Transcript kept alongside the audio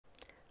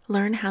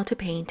Learn how to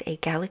paint a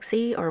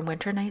galaxy or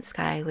winter night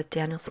sky with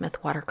Daniel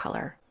Smith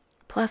Watercolor.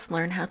 Plus,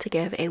 learn how to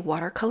give a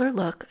watercolor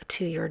look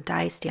to your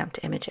die stamped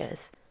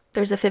images.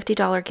 There's a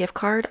 $50 gift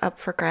card up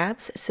for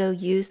grabs, so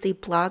use the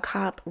blog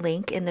hop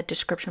link in the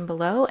description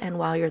below, and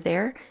while you're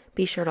there,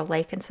 be sure to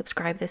like and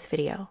subscribe this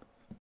video.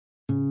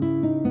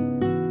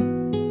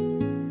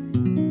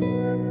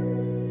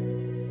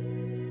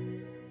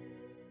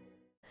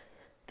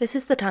 This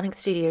is the Tonic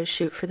Studios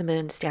Shoot for the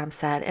Moon stamp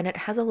set, and it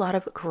has a lot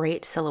of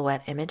great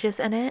silhouette images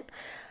in it.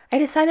 I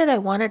decided I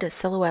wanted a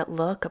silhouette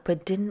look,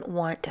 but didn't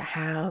want to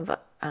have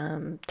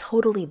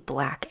totally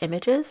black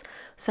images,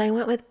 so I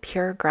went with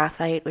pure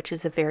graphite, which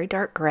is a very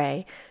dark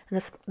gray.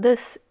 And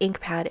this ink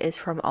pad is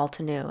from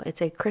Altenew.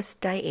 It's a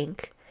crisp dye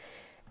ink,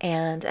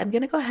 and I'm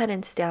going to go ahead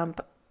and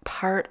stamp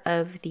part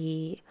of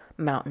the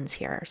mountains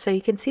here. So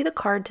you can see the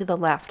card to the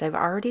left. I've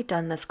already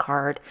done this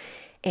card,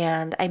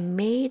 and I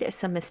made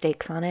some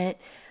mistakes on it,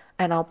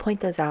 and I'll point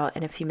those out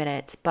in a few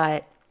minutes.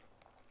 But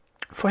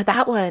for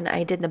that one,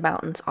 I did the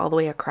mountains all the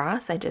way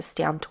across. I just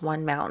stamped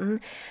one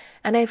mountain,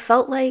 and I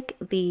felt like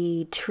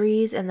the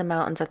trees and the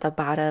mountains at the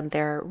bottom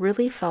there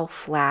really fell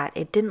flat.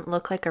 It didn't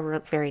look like a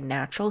very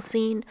natural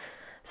scene.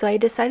 So I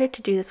decided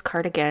to do this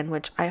card again,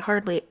 which I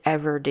hardly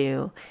ever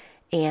do,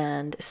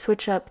 and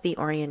switch up the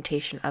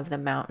orientation of the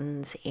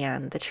mountains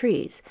and the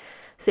trees.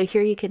 So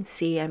here you can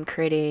see I'm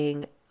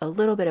creating a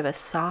little bit of a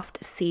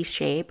soft C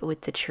shape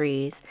with the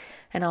trees,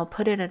 and I'll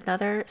put in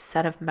another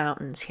set of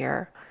mountains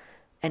here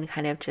and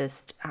kind of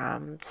just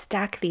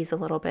stack these a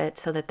little bit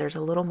so that there's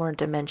a little more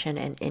dimension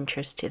and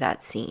interest to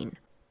that scene.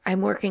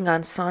 I'm working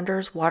on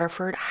Saunders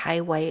Waterford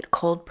High White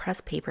cold press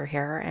paper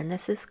here, and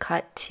this is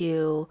cut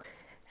to,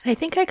 I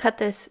think I cut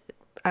this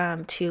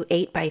to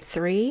 8 by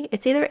 3.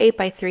 It's either 8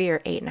 by 3 or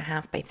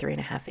 8.5 by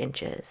 3.5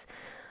 inches.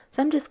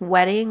 So I'm just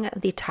wetting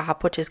the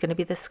top, which is going to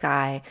be the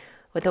sky,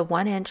 with a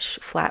 1-inch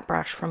flat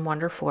brush from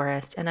Wonder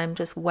Forest, and I'm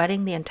just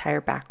wetting the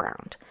entire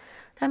background.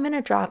 I'm going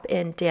to drop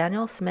in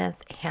Daniel Smith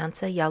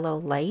Hansa Yellow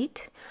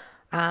Light.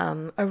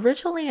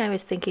 Originally I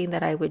was thinking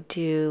that I would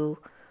do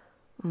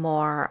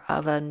more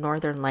of a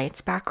Northern Lights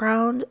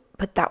background,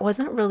 but that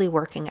wasn't really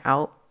working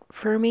out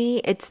for me.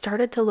 It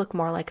started to look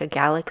more like a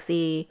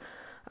galaxy,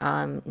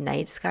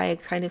 night sky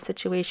kind of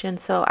situation,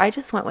 so I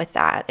just went with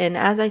that. And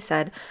as I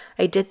said,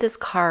 I did this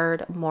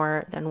card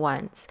more than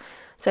once.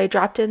 So I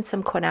dropped in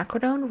some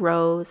quinacridone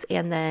rose,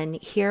 and then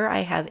here I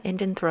have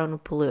Indian Throne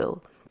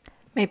blue.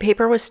 My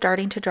paper was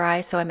starting to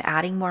dry, so I'm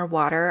adding more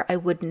water. I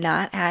would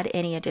not add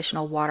any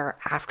additional water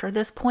after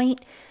this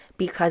point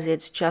because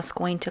it's just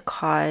going to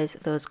cause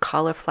those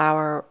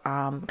cauliflower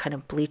kind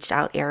of bleached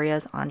out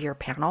areas onto your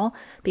panel,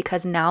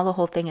 because now the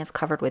whole thing is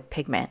covered with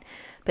pigment.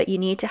 But you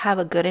need to have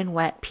a good and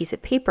wet piece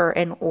of paper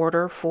in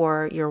order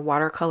for your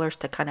watercolors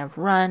to kind of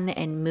run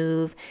and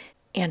move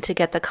and to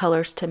get the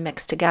colors to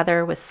mix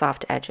together with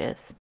soft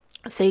edges.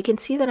 So you can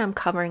see that I'm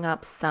covering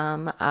up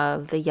some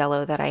of the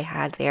yellow that I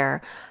had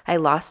there. I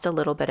lost a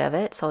little bit of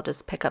it, so I'll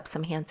just pick up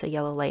some Hansa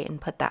Yellow Light and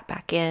put that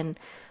back in,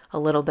 a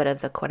little bit of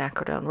the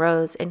quinacridone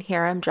rose, and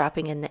here I'm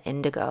dropping in the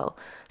indigo.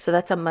 So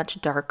that's a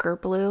much darker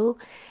blue,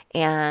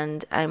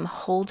 and I'm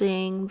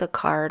holding the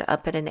card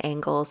up at an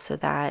angle so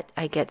that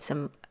I get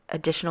some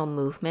additional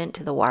movement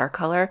to the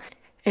watercolor.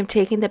 I'm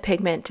taking the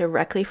pigment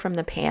directly from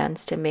the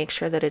pans to make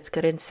sure that it's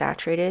good and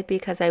saturated,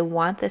 because I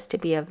want this to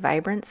be a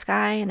vibrant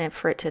sky and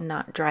for it to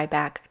not dry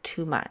back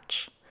too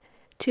much.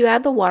 To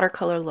add the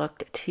watercolor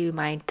look to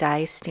my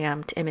die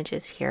stamped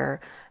images here,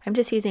 I'm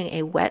just using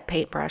a wet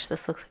paintbrush.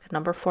 This looks like a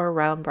number 4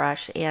 round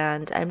brush,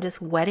 and I'm just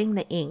wetting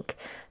the ink.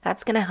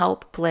 That's going to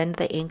help blend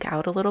the ink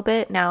out a little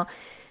bit. Now,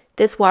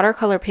 this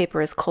watercolor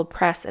paper is cold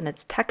pressed and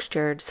it's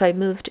textured, so I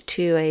moved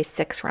to a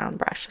 6 round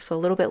brush, so a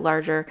little bit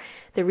larger.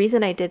 The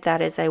reason I did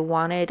that is I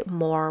wanted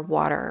more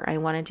water. I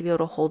wanted to be able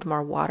to hold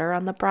more water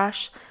on the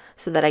brush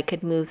so that I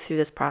could move through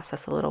this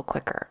process a little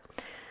quicker.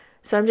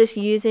 So I'm just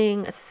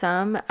using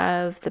some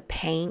of the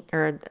paint,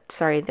 or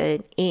sorry,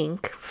 the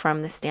ink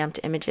from the stamped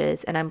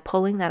images, and I'm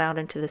pulling that out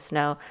into the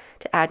snow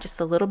to add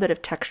just a little bit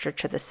of texture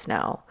to the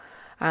snow.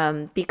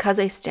 Because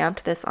I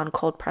stamped this on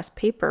cold pressed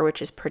paper,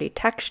 which is pretty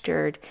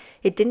textured,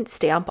 it didn't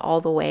stamp all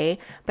the way,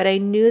 but I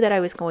knew that I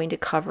was going to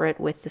cover it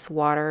with this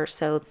water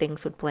so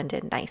things would blend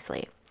in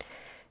nicely.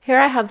 Here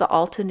I have the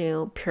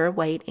Altenew Pure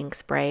White ink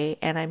spray,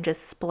 and I'm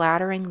just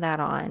splattering that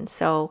on.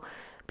 So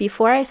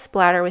before I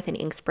splatter with an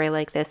ink spray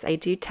like this, I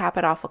do tap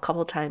it off a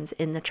couple times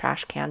in the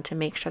trash can to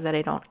make sure that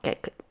I don't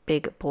get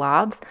big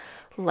blobs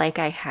like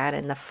I had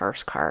in the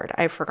first card.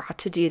 I forgot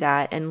to do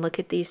that, and look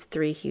at these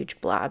 3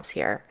 huge blobs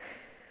here.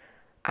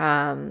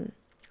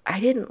 I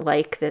didn't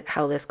like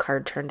how this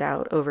card turned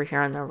out over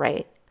here on the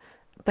right,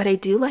 but I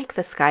do like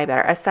the sky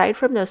better. Aside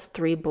from those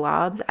 3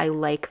 blobs, I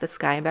like the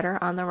sky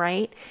better on the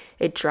right.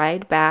 It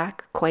dried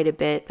back quite a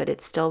bit, but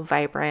it's still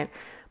vibrant.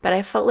 But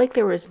I felt like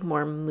there was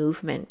more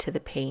movement to the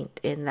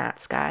paint in that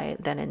sky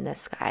than in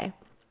this sky.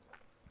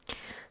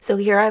 So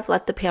here I've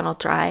let the panel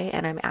dry,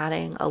 and I'm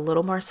adding a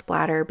little more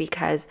splatter,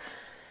 because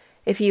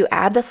if you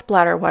add the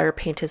splatter while your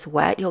paint is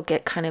wet, you'll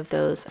get kind of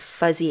those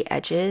fuzzy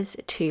edges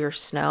to your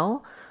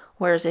snow.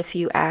 Whereas if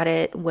you add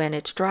it when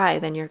it's dry,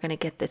 then you're going to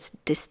get this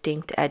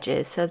distinct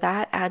edges. So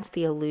that adds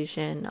the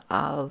illusion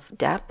of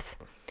depth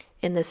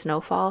in the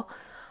snowfall.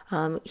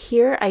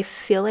 Here, I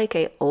feel like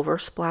I over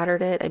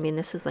splattered it. I mean,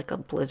 this is like a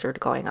blizzard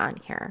going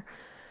on here.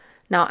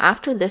 Now,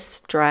 after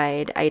this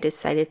dried, I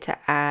decided to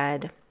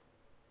add,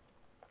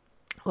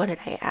 what did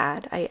I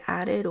add? I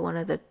added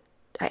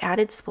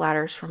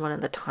splatters from one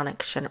of the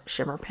Tonic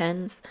shimmer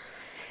pens,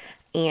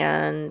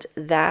 and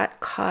that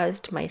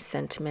caused my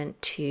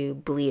sentiment to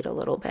bleed a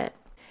little bit.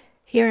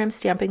 Here I'm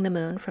stamping the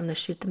moon from the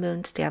Shoot the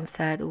Moon stamp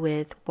set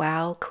with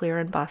Wow Clear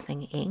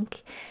Embossing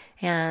ink,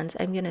 and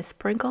I'm going to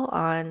sprinkle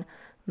on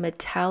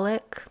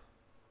metallic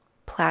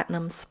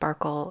platinum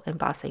sparkle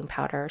embossing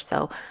powder.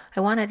 So I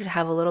wanted to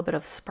have a little bit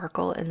of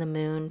sparkle in the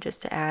moon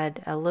just to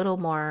add a little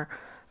more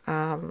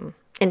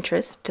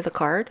interest to the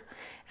card.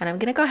 And I'm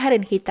going to go ahead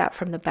and heat that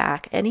from the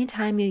back.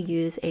 Anytime you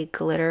use a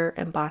glitter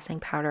embossing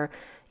powder,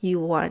 you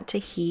want to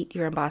heat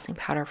your embossing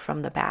powder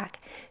from the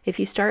back. If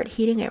you start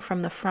heating it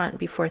from the front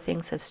before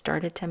things have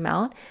started to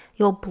melt,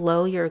 you'll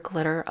blow your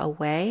glitter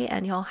away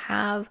and you'll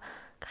have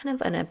kind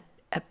of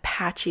a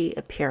patchy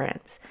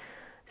appearance.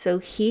 So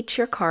heat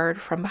your card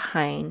from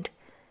behind,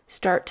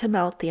 start to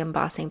melt the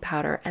embossing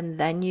powder, and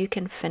then you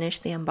can finish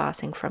the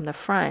embossing from the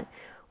front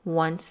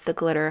once the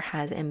glitter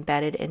has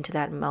embedded into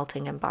that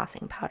melting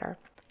embossing powder.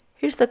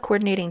 Here's the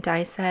coordinating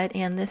die set,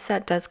 and this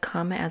set does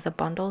come as a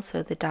bundle,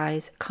 so the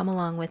dies come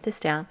along with the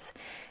stamps.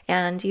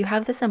 And you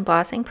have this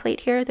embossing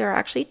plate here. There are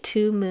actually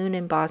 2 moon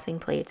embossing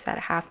plates. That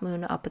half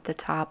moon up at the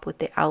top with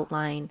the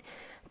outline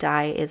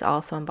die is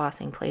also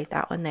embossing plate,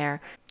 that one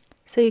there.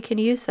 So you can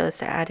use those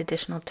to add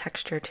additional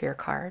texture to your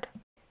card.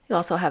 You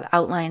also have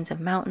outlines of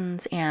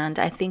mountains, and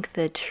I think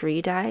the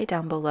tree die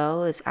down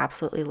below is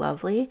absolutely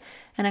lovely,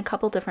 and a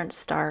couple different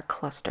star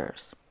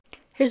clusters.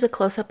 Here's a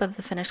close-up of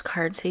the finished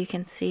card so you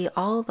can see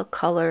all the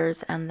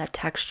colors and the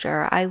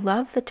texture. I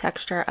love the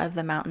texture of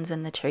the mountains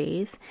and the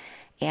trees,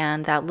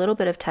 and that little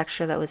bit of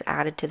texture that was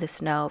added to the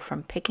snow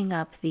from picking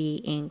up the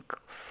ink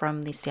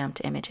from the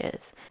stamped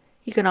images.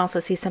 You can also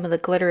see some of the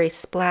glittery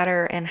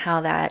splatter and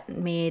how that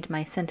made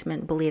my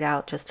sentiment bleed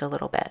out just a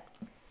little bit.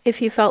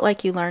 If you felt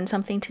like you learned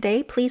something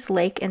today, please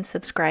like and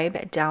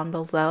subscribe down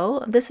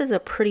below. This is a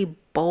pretty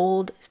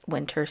bold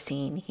winter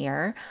scene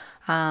here.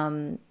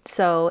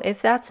 So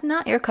if that's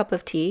not your cup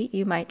of tea,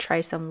 you might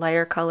try some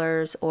lighter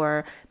colors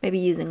or maybe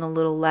using a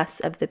little less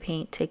of the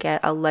paint to get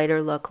a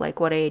lighter look like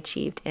what I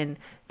achieved in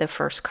the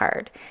first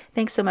card.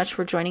 Thanks so much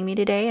for joining me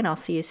today, and I'll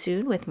see you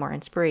soon with more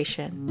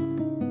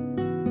inspiration.